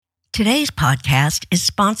Today's podcast is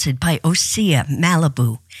sponsored by Osea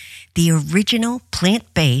Malibu, the original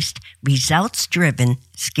plant-based, results-driven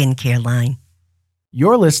skincare line.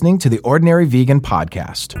 You're listening to the Ordinary Vegan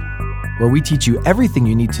Podcast, where we teach you everything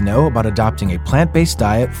you need to know about adopting a plant-based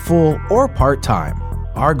diet full or part-time.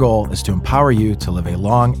 Our goal is to empower you to live a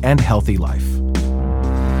long and healthy life.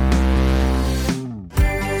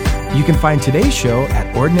 You can find today's show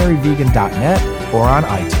at ordinaryvegan.net or on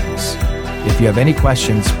iTunes. If you have any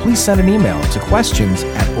questions, please send an email to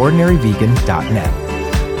questions@ordinaryvegan.net.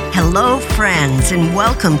 Hello, friends, and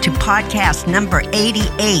welcome to podcast number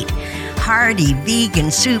 88, Hearty Vegan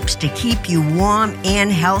Soups to Keep You Warm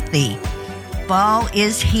and Healthy. Fall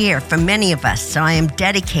is here for many of us, so I am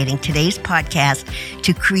dedicating today's podcast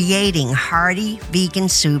to creating hearty vegan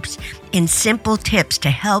soups and simple tips to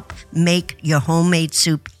help make your homemade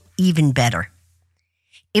soup even better.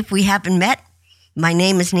 If we haven't met, my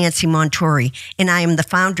name is Nancy Montori, and I am the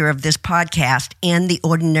founder of this podcast and the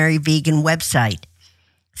Ordinary Vegan website.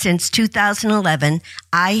 Since 2011,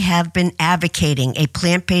 I have been advocating a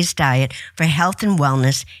plant-based diet for health and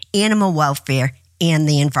wellness, animal welfare, and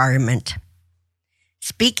the environment.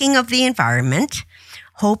 Speaking of the environment,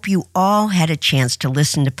 hope you all had a chance to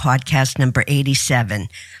listen to podcast number 87,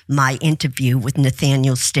 my interview with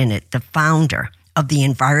Nathaniel Stinnett, the founder of the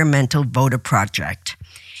Environmental Voter Project.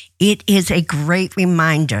 It is a great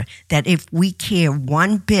reminder that if we care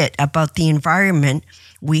one bit about the environment,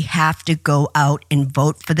 we have to go out and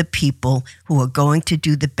vote for the people who are going to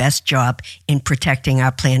do the best job in protecting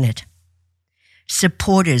our planet.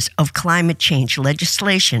 Supporters of climate change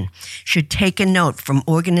legislation should take a note from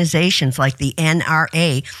organizations like the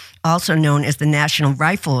NRA, also known as the National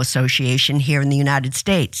Rifle Association here in the United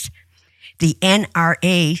States. The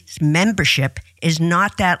NRA's membership is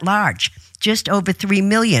not that large, just over 3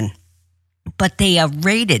 million. But they are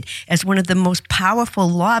rated as one of the most powerful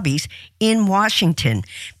lobbies in Washington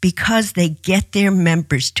because they get their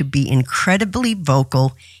members to be incredibly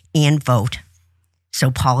vocal and vote. So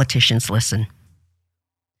politicians, listen.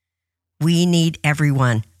 We need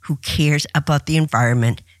everyone who cares about the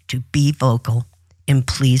environment to be vocal and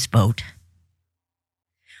please vote.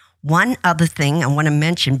 One other thing I want to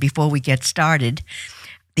mention before we get started.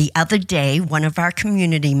 The other day, one of our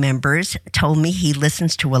community members told me he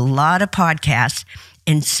listens to a lot of podcasts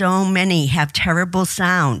and so many have terrible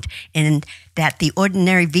sound and that the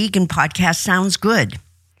Ordinary Vegan podcast sounds good.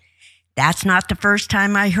 That's not the first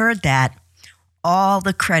time I heard that. All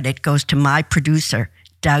the credit goes to my producer,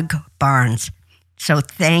 Doug Barnes. So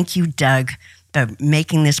thank you, Doug, for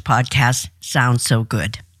making this podcast sound so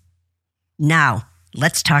good. Now,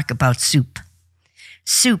 let's talk about soup.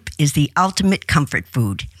 Soup is the ultimate comfort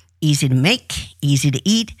food, easy to make, easy to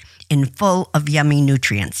eat, and full of yummy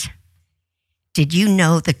nutrients. Did you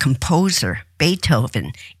know the composer,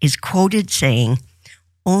 Beethoven, is quoted saying,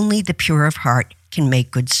 "Only the pure of heart can make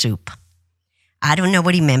good soup"? I don't know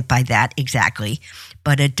what he meant by that exactly,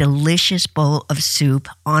 but a delicious bowl of soup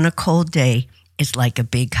on a cold day is like a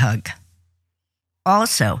big hug.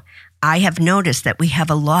 Also, I have noticed that we have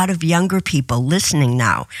a lot of younger people listening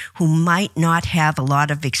now who might not have a lot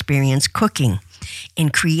of experience cooking.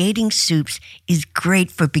 And creating soups is great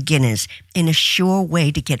for beginners and a sure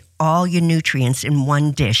way to get all your nutrients in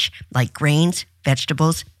one dish, like grains,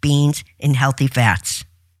 vegetables, beans, and healthy fats.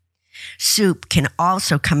 Soup can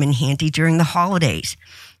also come in handy during the holidays.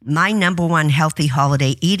 My number one healthy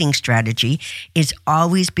holiday eating strategy is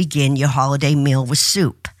always begin your holiday meal with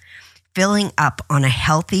soup. Filling up on a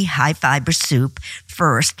healthy, high-fiber soup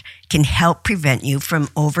first can help prevent you from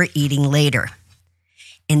overeating later.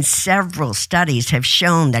 And several studies have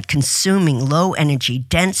shown that consuming low-energy,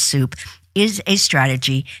 dense soup is a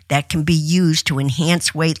strategy that can be used to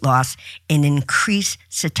enhance weight loss and increase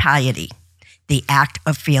satiety, the act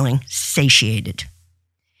of feeling satiated.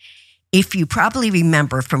 If you probably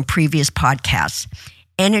remember from previous podcasts,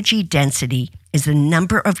 energy density is the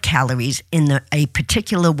number of calories in a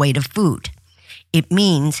particular weight of food. It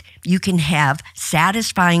means you can have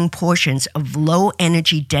satisfying portions of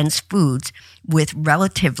low-energy dense foods with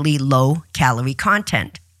relatively low calorie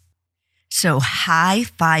content. So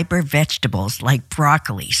high-fiber vegetables like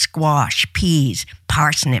broccoli, squash, peas,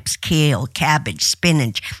 parsnips, kale, cabbage,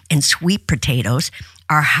 spinach, and sweet potatoes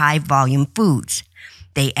are high-volume foods.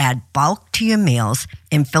 They add bulk to your meals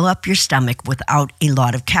and fill up your stomach without a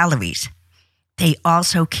lot of calories. They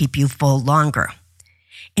also keep you full longer.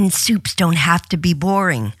 And soups don't have to be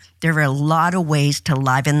boring. There are a lot of ways to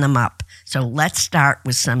liven them up. So let's start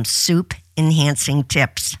with some soup-enhancing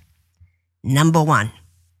tips. Number 1,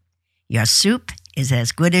 your soup is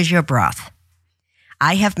as good as your broth.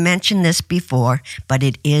 I have mentioned this before, but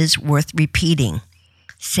it is worth repeating.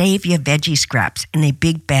 Save your veggie scraps in a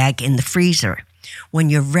big bag in the freezer.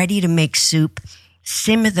 When you're ready to make soup,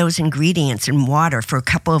 simmer those ingredients in water for a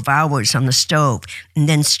couple of hours on the stove and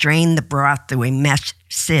then strain the broth through a mesh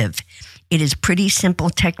sieve. It is a pretty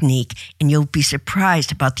simple technique, and you'll be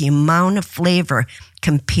surprised about the amount of flavor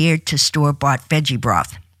compared to store-bought veggie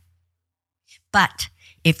broth. But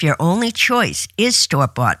if your only choice is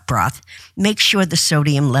store-bought broth, make sure the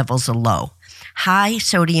sodium levels are low. High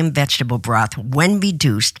sodium vegetable broth, when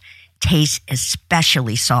reduced, tastes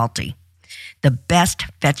especially salty. The best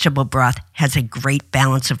vegetable broth has a great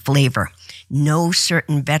balance of flavor. No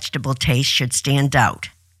certain vegetable taste should stand out.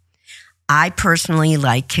 I personally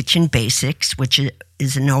like Kitchen Basics, which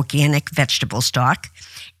is an organic vegetable stock,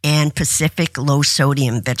 and Pacific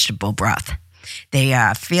low-sodium vegetable broth. They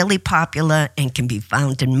are fairly popular and can be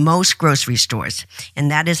found in most grocery stores. And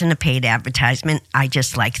that isn't a paid advertisement. I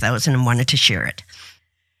just like those and wanted to share it.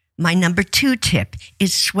 My number 2 tip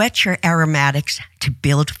is sweat your aromatics to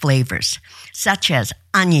build flavors, such as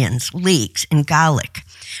onions, leeks, and garlic.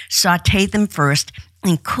 Saute them first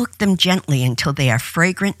and cook them gently until they are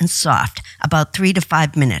fragrant and soft, about 3 to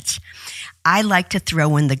 5 minutes. I like to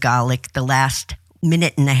throw in the garlic the last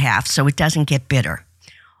minute and a half so it doesn't get bitter.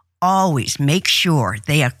 Always make sure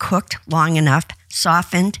they are cooked long enough,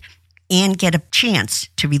 softened, and get a chance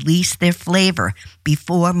to release their flavor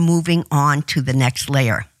before moving on to the next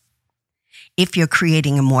layer. If you're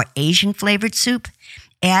creating a more Asian-flavored soup,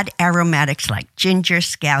 add aromatics like ginger,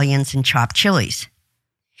 scallions, and chopped chilies.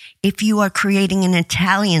 If you are creating an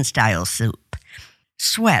Italian-style soup,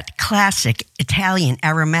 sweat classic Italian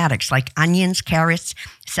aromatics like onions, carrots,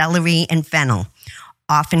 celery, and fennel,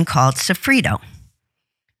 often called sofrito.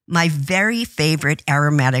 My very favorite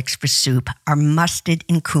aromatics for soup are mustard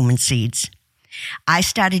and cumin seeds. I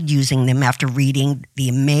started using them after reading the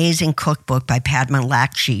amazing cookbook by Padma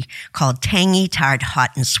Lakshmi called Tangy, Tart, Hot,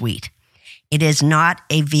 and Sweet. It is not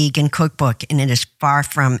a vegan cookbook, and it is far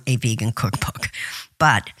from a vegan cookbook.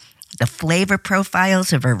 But the flavor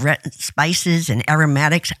profiles of her spices and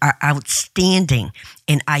aromatics are outstanding,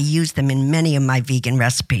 and I use them in many of my vegan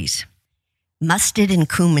recipes. Mustard and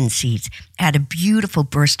cumin seeds add a beautiful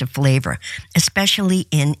burst of flavor, especially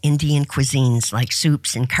in Indian cuisines like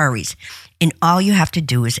soups and curries. And all you have to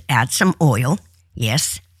do is add some oil.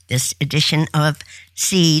 Yes, this addition of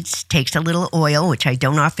seeds takes a little oil, which I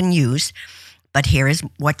don't often use. But here is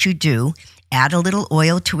what you do. Add a little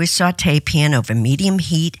oil to a saute pan over medium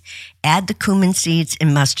heat. Add the cumin seeds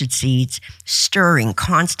and mustard seeds, stirring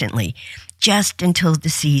constantly, just until the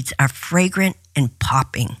seeds are fragrant and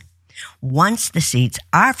popping. Once the seeds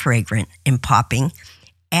are fragrant and popping,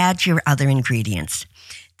 add your other ingredients.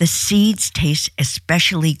 The seeds taste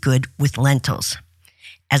especially good with lentils.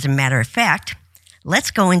 As a matter of fact, let's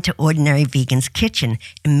go into Ordinary Vegan's kitchen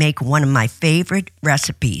and make one of my favorite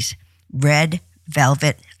recipes, red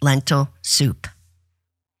velvet lentil soup.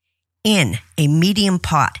 In a medium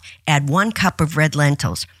pot, add 1 cup of red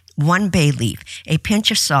lentils, 1 bay leaf, a pinch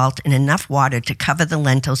of salt, and enough water to cover the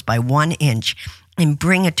lentils by 1 inch, and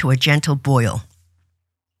bring it to a gentle boil.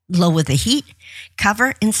 Lower the heat,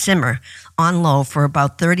 cover and simmer on low for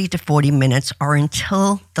about 30 to 40 minutes or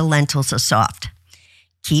until the lentils are soft.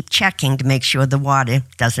 Keep checking to make sure the water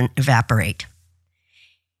doesn't evaporate.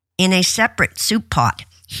 In a separate soup pot,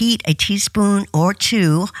 heat a teaspoon or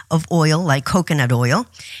 2 of oil like coconut oil,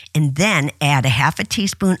 and then add a half a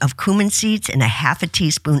teaspoon of cumin seeds and a half a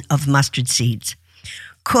teaspoon of mustard seeds.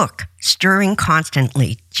 Cook, stirring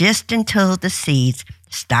constantly just until the seeds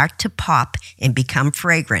start to pop and become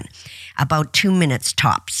fragrant, about 2 minutes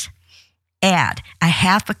tops. Add a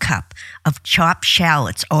half a cup of chopped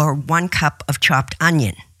shallots or 1 cup of chopped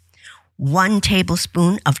onion, 1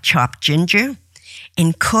 tablespoon of chopped ginger,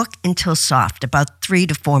 and cook until soft, about 3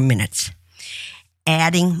 to 4 minutes,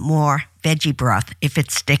 adding more veggie broth if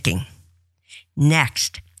it's sticking.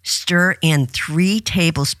 Next, stir in 3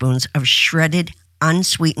 tablespoons of shredded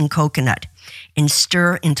unsweetened coconut and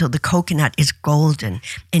stir until the coconut is golden,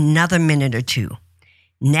 another minute or 2.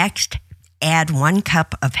 Next, add 1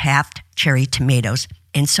 cup of halved cherry tomatoes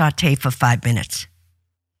and saute for 5 minutes.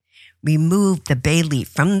 Remove the bay leaf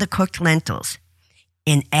from the cooked lentils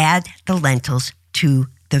and add the lentils to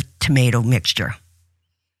the tomato mixture.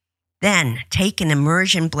 Then take an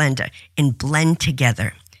immersion blender and blend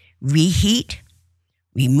together. Reheat,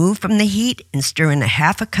 remove from the heat, and stir in a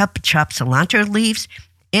half a cup of chopped cilantro leaves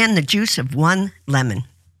and the juice of 1 lemon.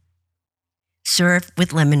 Serve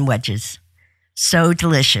with lemon wedges. So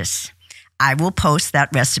delicious. I will post that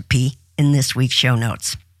recipe in this week's show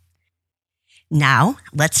notes. Now,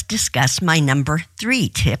 let's discuss my number 3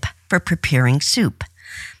 tip for preparing soup.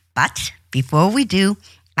 But before we do,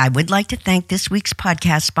 I would like to thank this week's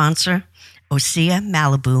podcast sponsor, Osea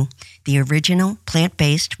Malibu, the original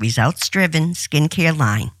plant-based, results-driven skincare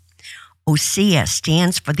line. Osea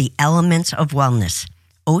stands for the elements of wellness: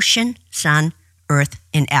 ocean, sun, earth,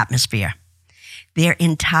 and atmosphere. Their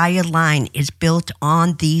entire line is built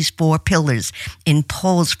on these 4 pillars and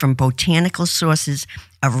pulls from botanical sources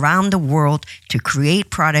around the world to create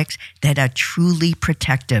products that are truly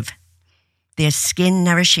protective. Their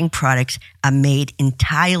skin-nourishing products are made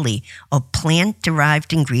entirely of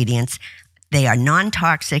plant-derived ingredients. They are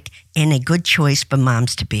non-toxic and a good choice for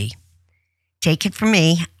moms-to-be. Take it from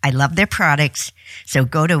me, I love their products, so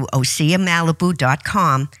go to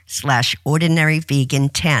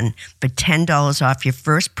oseamalibu.com/ordinaryvegan10 for $10 off your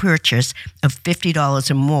first purchase of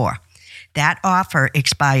 $50 or more. That offer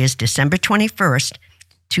expires December 21st,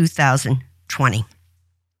 2020.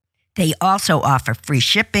 They also offer free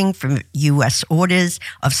shipping for U.S. orders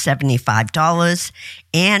of $75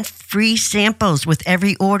 and free samples with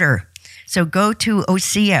every order. So go to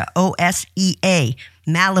Osea, O-S-E-A,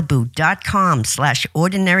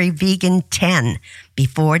 Malibu.com/ordinaryvegan10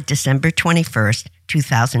 before December 21st,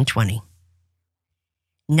 2020.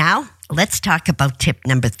 Now, let's talk about tip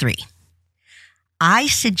number 3. I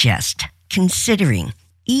suggest considering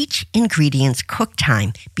each ingredient's cook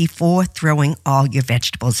time before throwing all your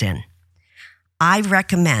vegetables in. I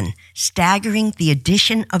recommend staggering the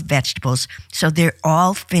addition of vegetables so they're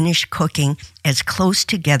all finished cooking as close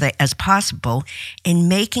together as possible and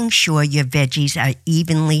making sure your veggies are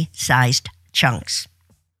evenly sized chunks.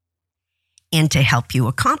 And to help you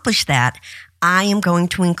accomplish that, I am going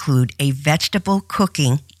to include a vegetable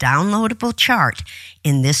cooking downloadable chart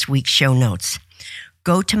in this week's show notes.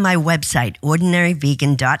 Go to my website,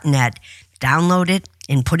 ordinaryvegan.net, download it,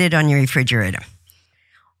 and put it on your refrigerator.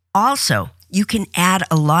 Also, you can add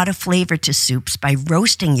a lot of flavor to soups by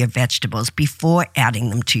roasting your vegetables before adding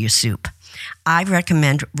them to your soup. I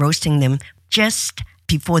recommend roasting them just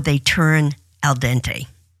before they turn al dente.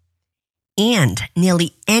 And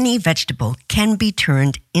nearly any vegetable can be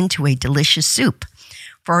turned into a delicious soup.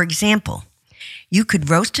 For example, you could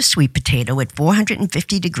roast a sweet potato at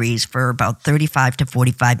 450 degrees for about 35 to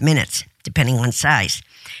 45 minutes, depending on size.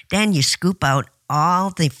 Then you scoop out all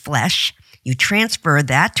the flesh. You transfer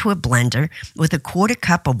that to a blender with a 1/4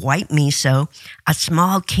 cup of white miso, a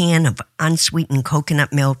small can of unsweetened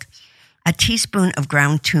coconut milk, a teaspoon of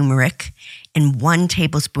ground turmeric, and 1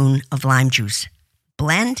 tablespoon of lime juice.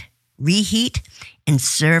 Blend, reheat, and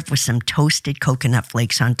serve with some toasted coconut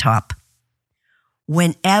flakes on top.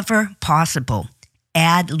 Whenever possible,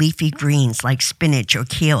 add leafy greens like spinach or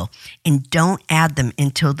kale, and don't add them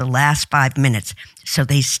until the last 5 minutes so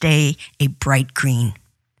they stay a bright green.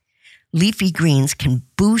 Leafy greens can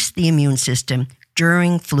boost the immune system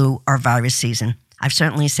during flu or virus season. I've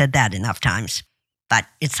certainly said that enough times, but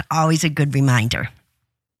it's always a good reminder.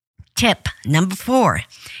 Tip number 4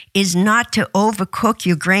 is not to overcook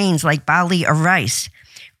your grains like barley or rice.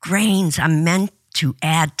 Grains are meant to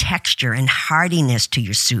add texture and hardiness to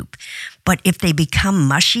your soup, but if they become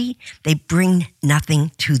mushy, they bring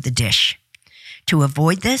nothing to the dish. To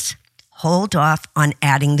avoid this, hold off on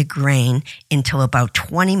adding the grain until about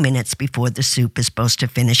 20 minutes before the soup is supposed to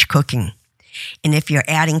finish cooking. And if you're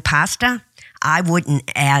adding pasta, I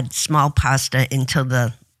wouldn't add small pasta until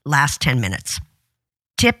the last 10 minutes.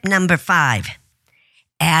 Tip number 5,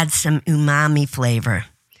 add some umami flavor.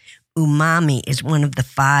 Umami is one of the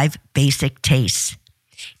 5 basic tastes.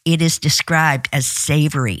 It is described as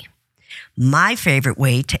savory. My favorite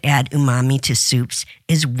way to add umami to soups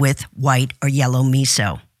is with white or yellow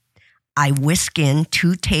miso. I whisk in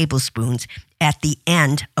 2 tablespoons at the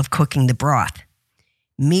end of cooking the broth.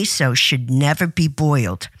 Miso should never be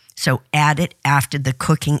boiled, so add it after the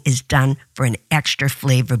cooking is done for an extra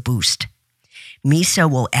flavor boost. Miso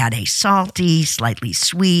will add a salty, slightly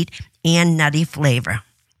sweet, and nutty flavor.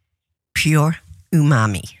 Pure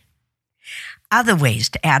umami. Other ways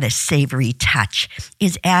to add a savory touch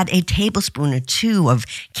is add a tablespoon or 2 of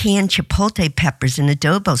canned chipotle peppers in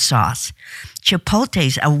adobo sauce.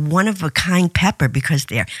 Chipotles are one-of-a-kind pepper because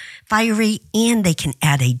they're fiery and they can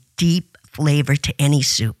add a deep flavor to any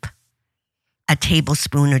soup. A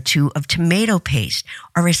tablespoon or 2 of tomato paste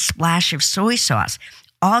or a splash of soy sauce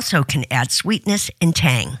also can add sweetness and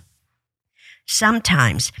tang.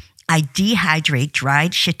 Sometimes I dehydrate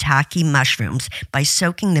dried shiitake mushrooms by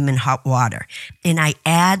soaking them in hot water, and I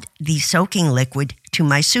add the soaking liquid to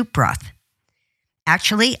my soup broth.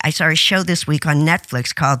 Actually, I saw a show this week on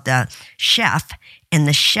Netflix called The Chef, and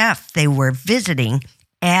the chef they were visiting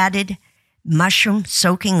added mushroom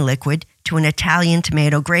soaking liquid to an Italian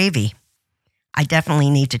tomato gravy. I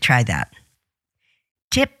definitely need to try that.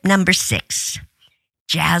 Tip number 6.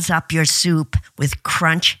 Jazz up your soup with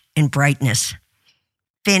crunch and brightness.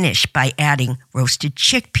 Finish by adding roasted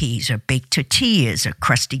chickpeas or baked tortillas or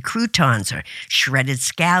crusty croutons or shredded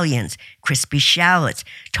scallions, crispy shallots,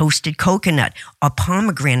 toasted coconut, or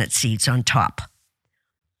pomegranate seeds on top.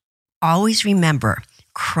 Always remember,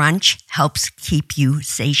 crunch helps keep you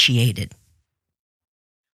satiated.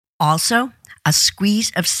 Also, a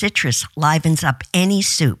squeeze of citrus livens up any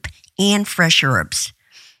soup and fresh herbs.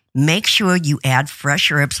 Make sure you add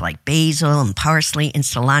fresh herbs like basil and parsley and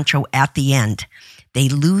cilantro at the end. They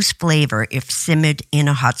lose flavor if simmered in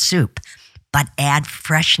a hot soup, but add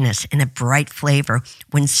freshness and a bright flavor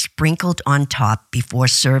when sprinkled on top before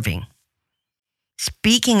serving.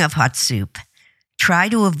 Speaking of hot soup, try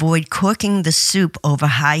to avoid cooking the soup over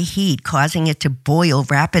high heat, causing it to boil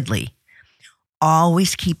rapidly.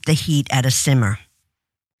 Always keep the heat at a simmer.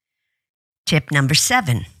 Tip number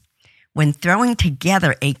 7. When throwing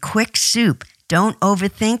together a quick soup, don't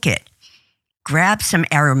overthink it. Grab some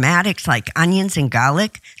aromatics like onions and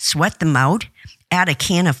garlic, sweat them out, add a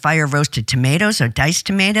can of fire-roasted tomatoes or diced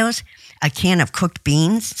tomatoes, a can of cooked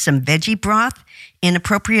beans, some veggie broth, and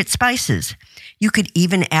appropriate spices. You could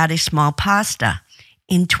even add a small pasta.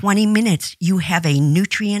 In 20 minutes, you have a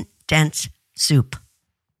nutrient-dense soup.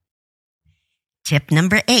 Tip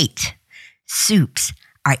number 8. Soups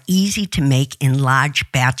are easy to make in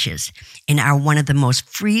large batches and are one of the most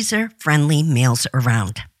freezer-friendly meals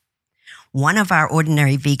around. One of our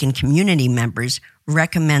Ordinary Vegan community members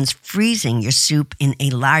recommends freezing your soup in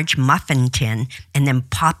a large muffin tin and then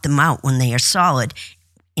pop them out when they are solid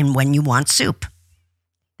and when you want soup.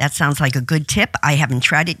 That sounds like a good tip. I haven't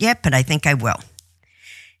tried it yet, but I think I will.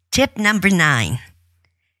 Tip number 9.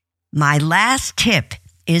 My last tip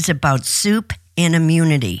is about soup and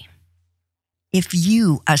immunity. If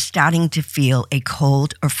you are starting to feel a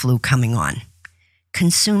cold or flu coming on,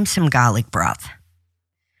 consume some garlic broth.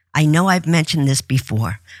 I know I've mentioned this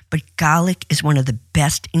before, but garlic is one of the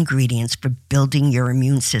best ingredients for building your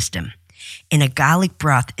immune system. And a garlic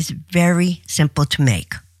broth is very simple to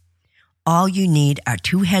make. All you need are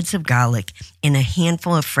 2 heads of garlic and a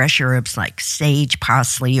handful of fresh herbs like sage,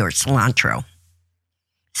 parsley, or cilantro.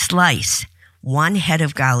 Slice 1 head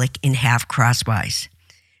of garlic in half crosswise.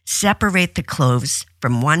 Separate the cloves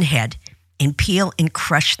from 1 head and peel and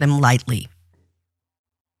crush them lightly.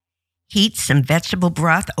 Heat some vegetable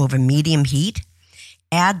broth over medium heat.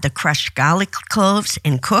 Add the crushed garlic cloves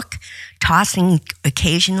and cook, tossing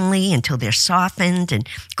occasionally until they're softened and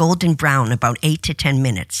golden brown about 8 to 10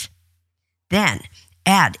 minutes. Then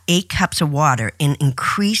add 8 cups of water and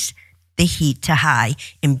increase the heat to high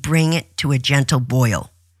and bring it to a gentle boil.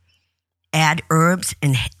 Add herbs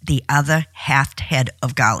and the other half head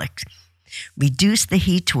of garlic. Reduce the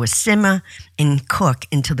heat to a simmer and cook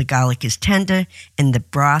until the garlic is tender and the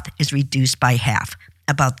broth is reduced by half,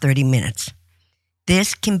 about 30 minutes.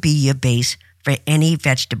 This can be your base for any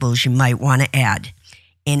vegetables you might want to add,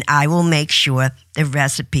 and I will make sure the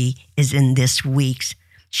recipe is in this week's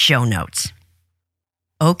show notes.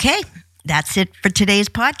 Okay, that's it for today's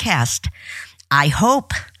podcast. I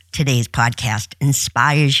hope today's podcast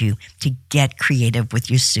inspires you to get creative with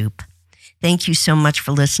your soup. Thank you so much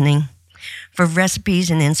for listening. For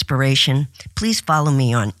recipes and inspiration, please follow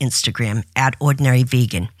me on Instagram at Ordinary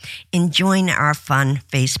Vegan and join our fun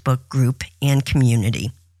Facebook group and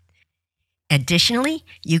community. Additionally,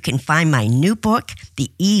 you can find my new book,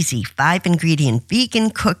 The Easy 5-Ingredient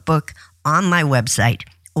Vegan Cookbook, on my website,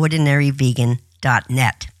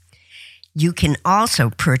 ordinaryvegan.net. You can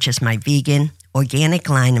also purchase my vegan, organic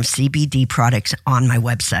line of CBD products on my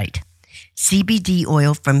website. CBD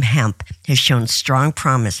oil from hemp has shown strong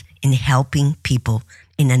promise in helping people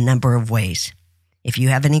in a number of ways. If you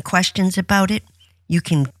have any questions about it, you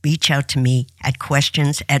can reach out to me at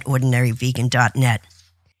questions@ordinaryvegan.net.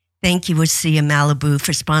 Thank you, Osea Malibu,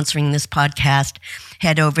 for sponsoring this podcast.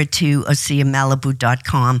 Head over to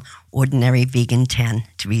oseamalibu.com, Ordinary Vegan 10,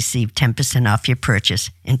 to receive 10% off your purchase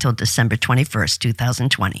until December 21st,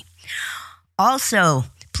 2020. Also,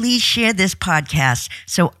 please share this podcast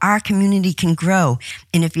so our community can grow.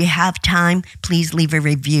 And if you have time, please leave a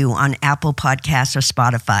review on Apple Podcasts or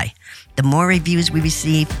Spotify. The more reviews we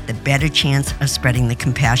receive, the better chance of spreading the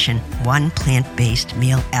compassion, one plant-based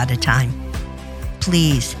meal at a time.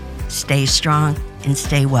 Please stay strong and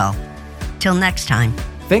stay well. Till next time.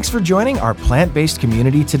 Thanks for joining our plant-based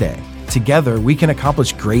community today. Together, we can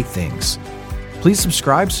accomplish great things. Please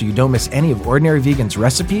subscribe so you don't miss any of Ordinary Vegan's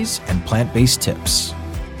recipes and plant-based tips.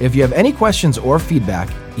 If you have any questions or feedback,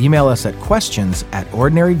 email us at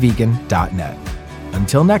questions@ordinaryvegan.net.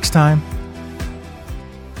 Until next time.